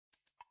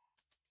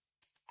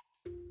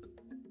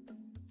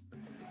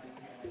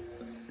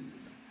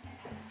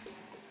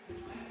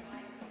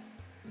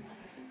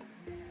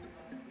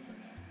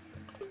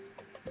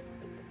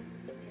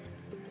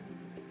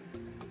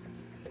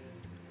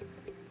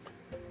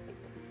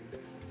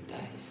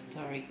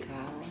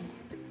historical.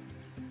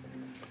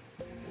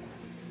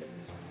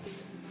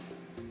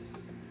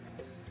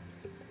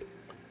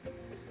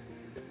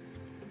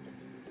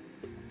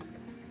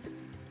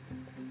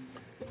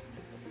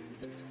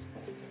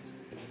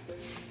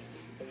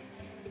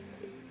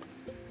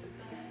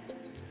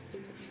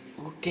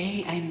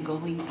 Okay, I'm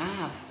going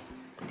up.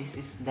 This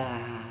is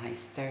the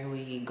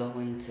stairway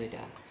going to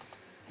the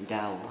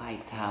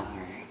White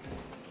Tower.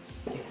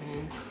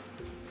 Yeah.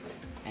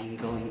 I'm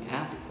going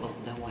up of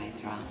the White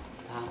Tower.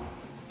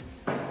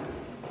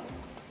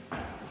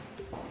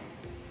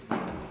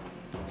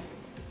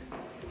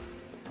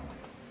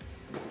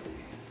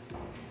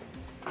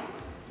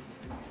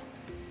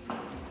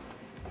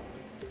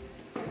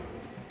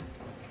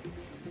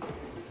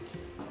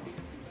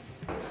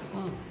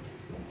 Oh,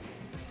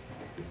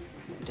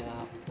 the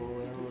full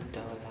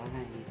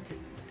light.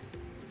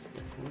 It's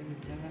the full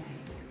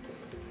light.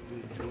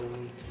 I'm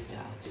going to the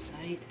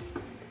outside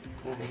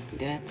like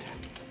that.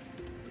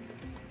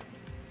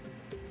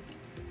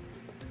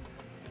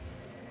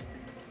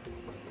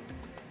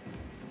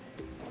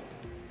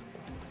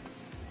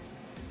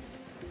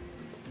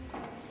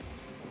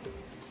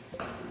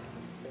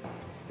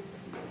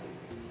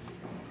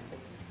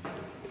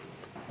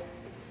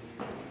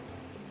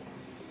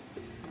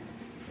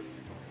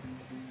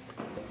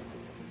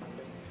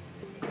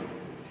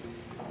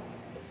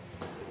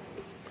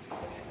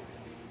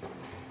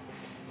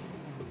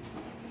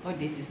 Oh,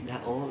 this is the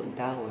old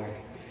tower.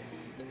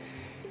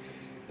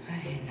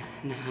 Ay,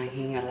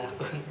 nahingal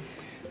ako.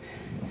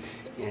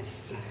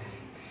 Yes.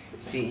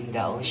 See in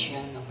the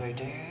ocean over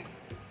there.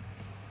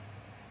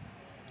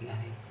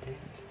 Like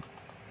that.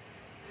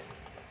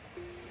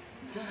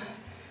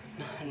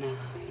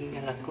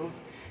 Nahingal ako.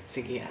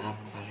 Sige, up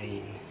pa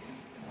rin.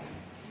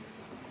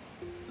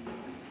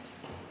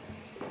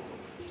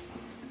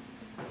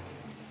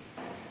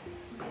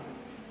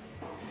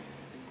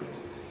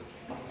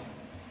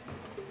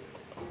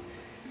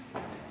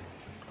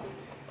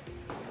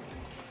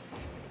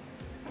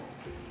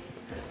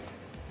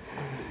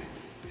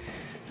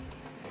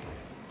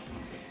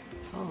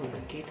 Oh,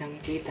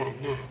 kitang-kita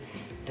na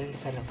dun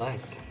sa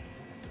labas.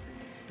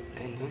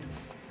 Ganun.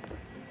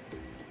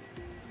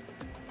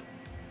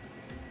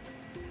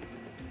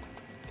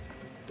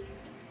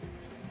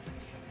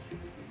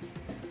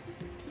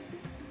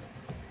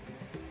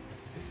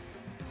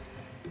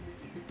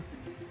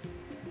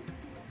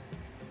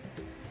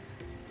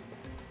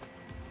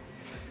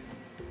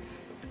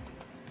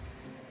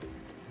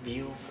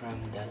 View from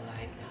the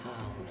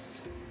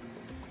lighthouse.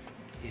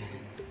 Yan.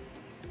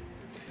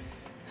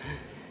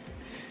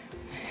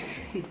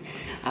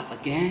 Up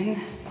again.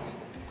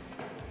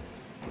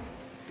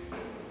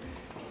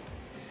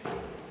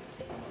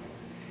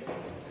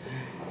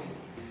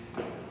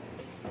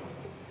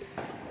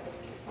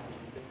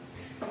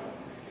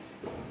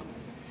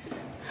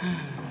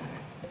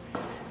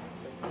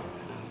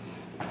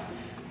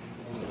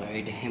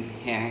 Lord, him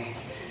here.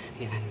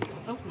 Yan.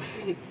 Oh.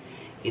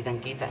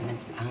 Kitang-kita na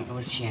ang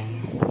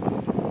ocean.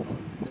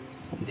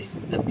 This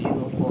is the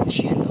view of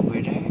ocean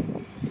over there.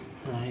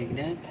 Like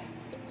that.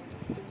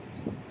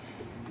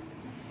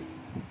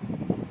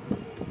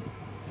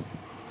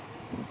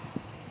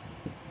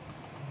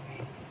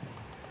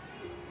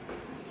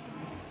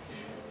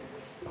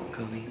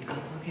 Going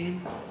up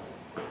again.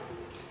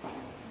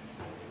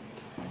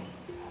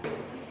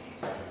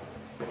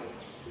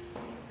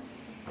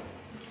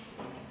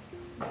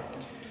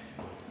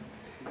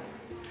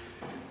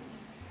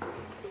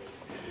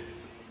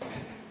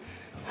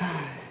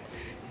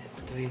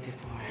 It's 24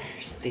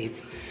 steep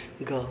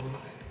go.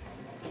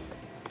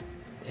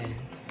 Then,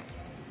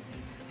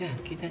 yeah,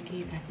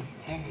 kita-kita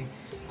here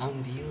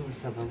ang view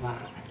sa baba.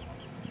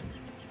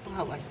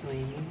 Wow, a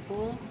swimming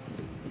pool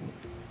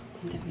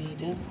in the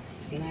middle.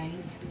 It's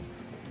nice.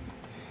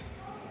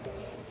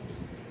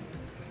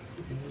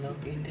 And look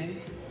in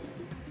there.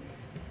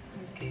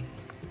 Okay.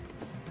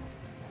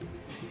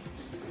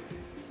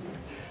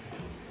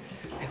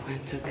 I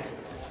want to go.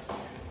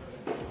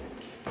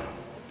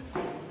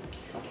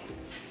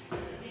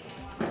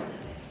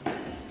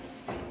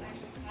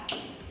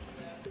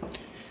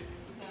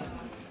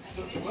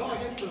 So, well, I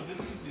guess so this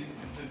is the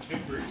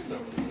big bridge is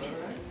over there,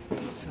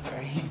 right?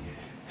 Sorry.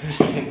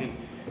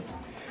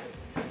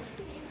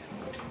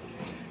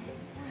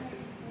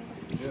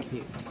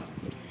 Excuse.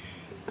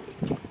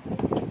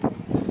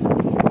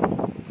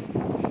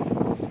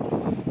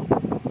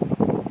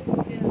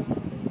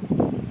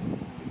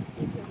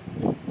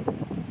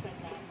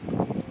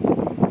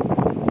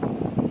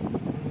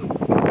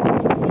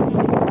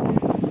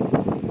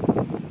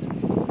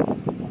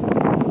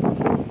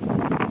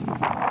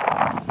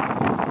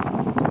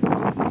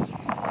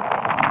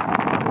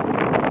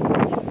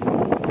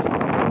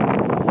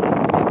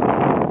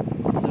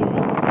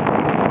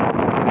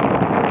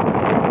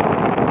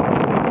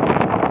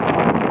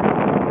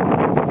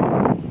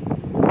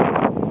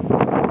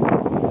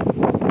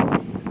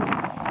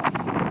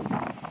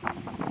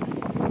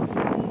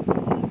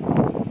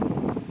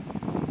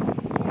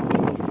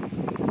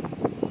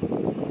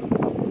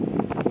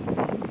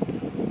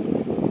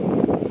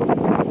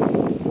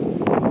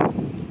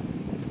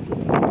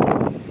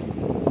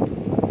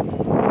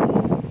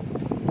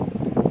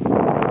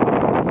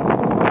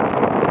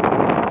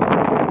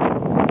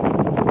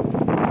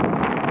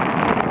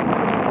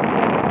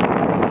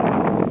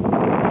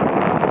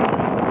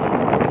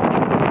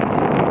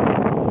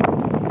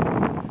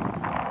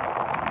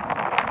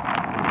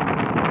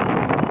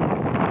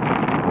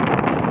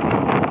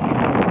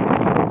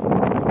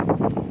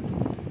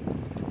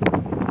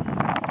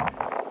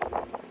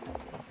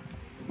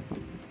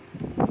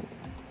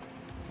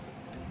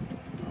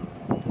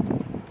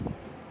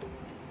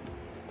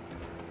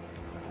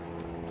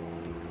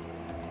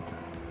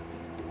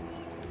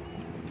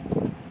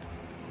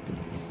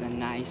 a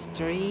nice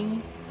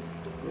tree.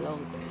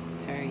 Look,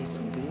 here is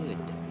good.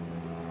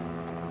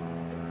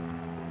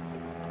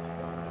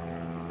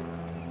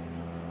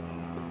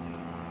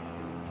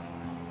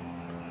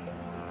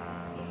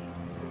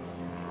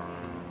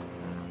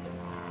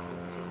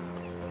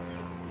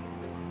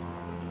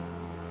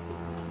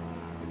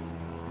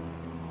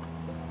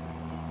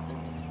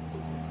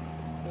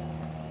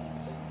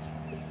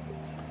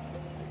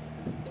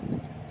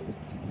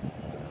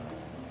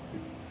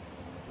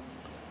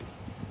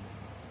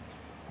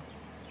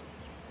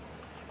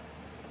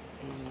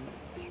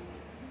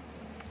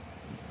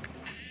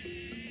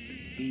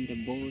 In the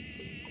boat,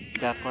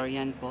 the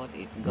Korean boat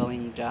is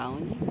going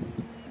down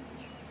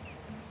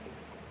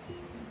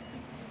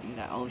in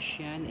the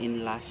ocean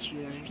in last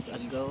years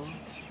ago.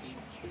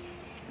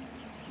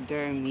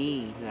 Dear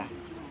me, the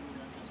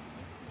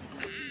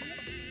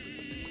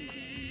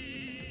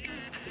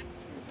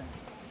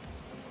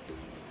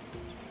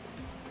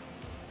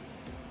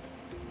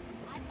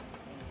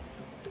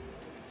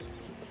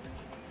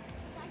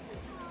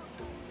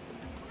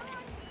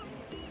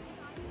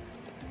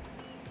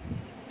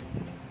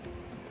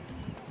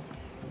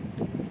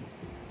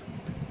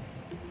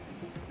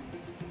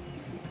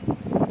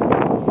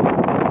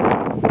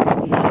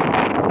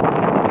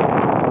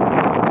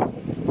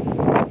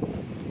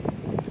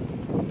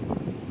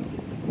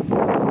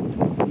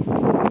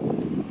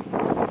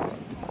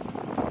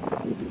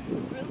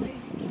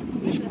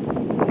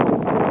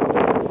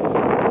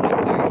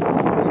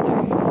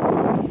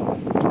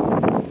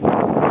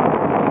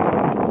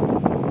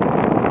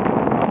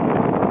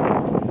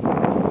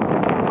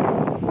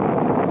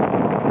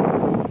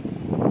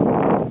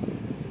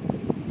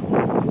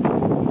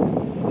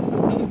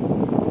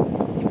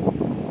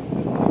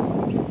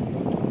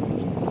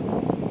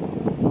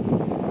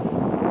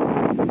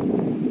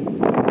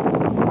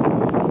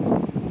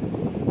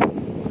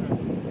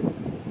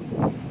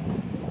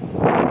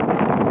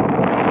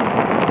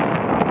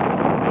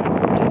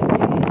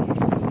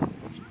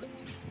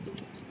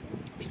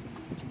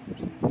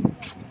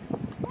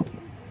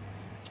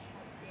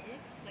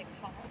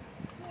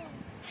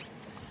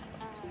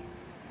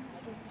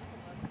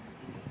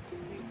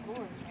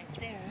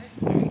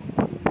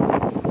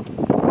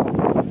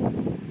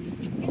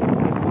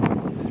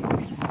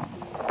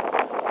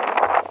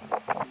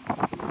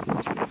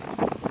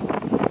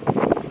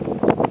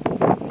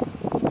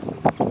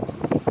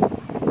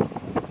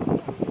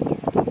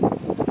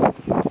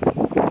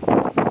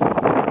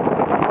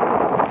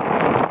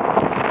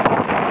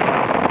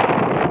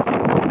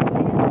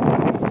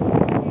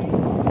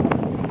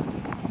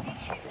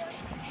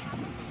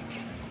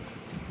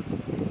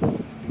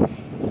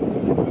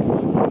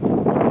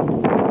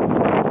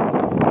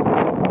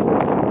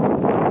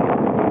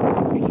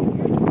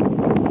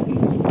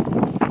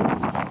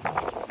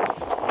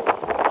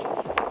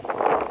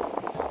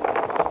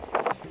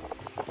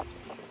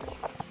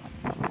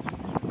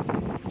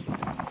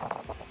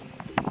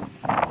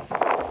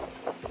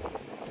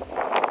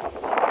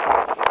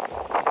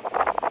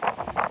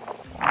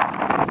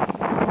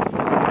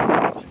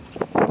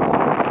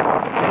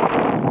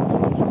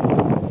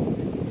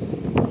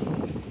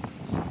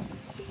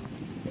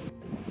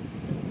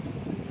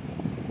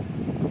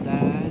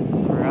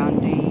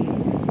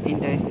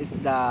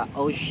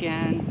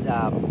ocean,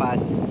 the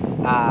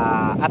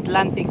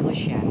Atlantic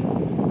Ocean.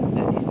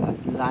 That is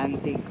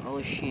Atlantic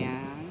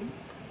Ocean.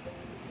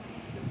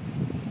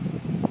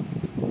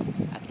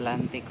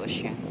 Atlantic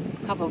Ocean.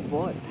 Have a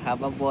boat.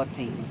 Have a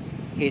boating.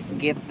 He's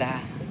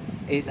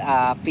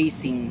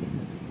fishing.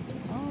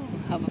 Oh,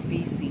 have a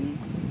fishing.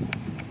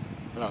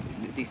 Look,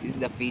 this is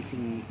the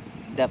fishing.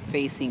 The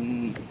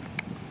fishing.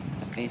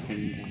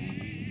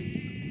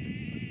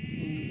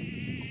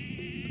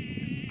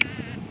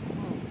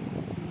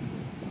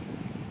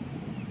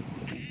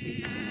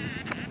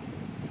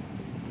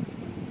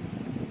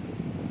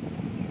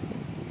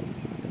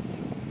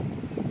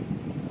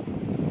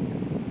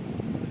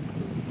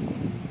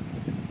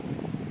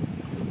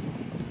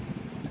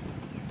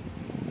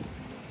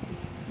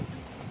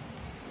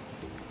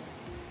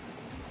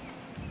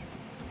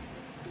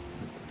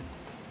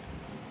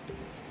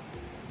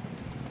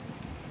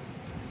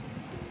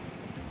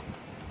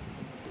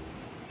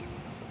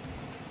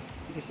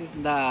 This is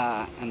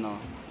the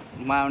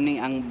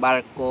mauni ang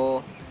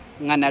barko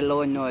nga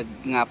nalunod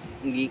nga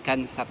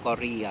gikan sa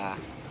Korea.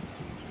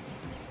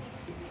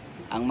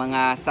 Ang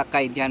mga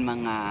sakay diyan,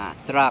 mga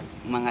truck,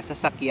 mga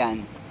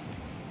sasakyan.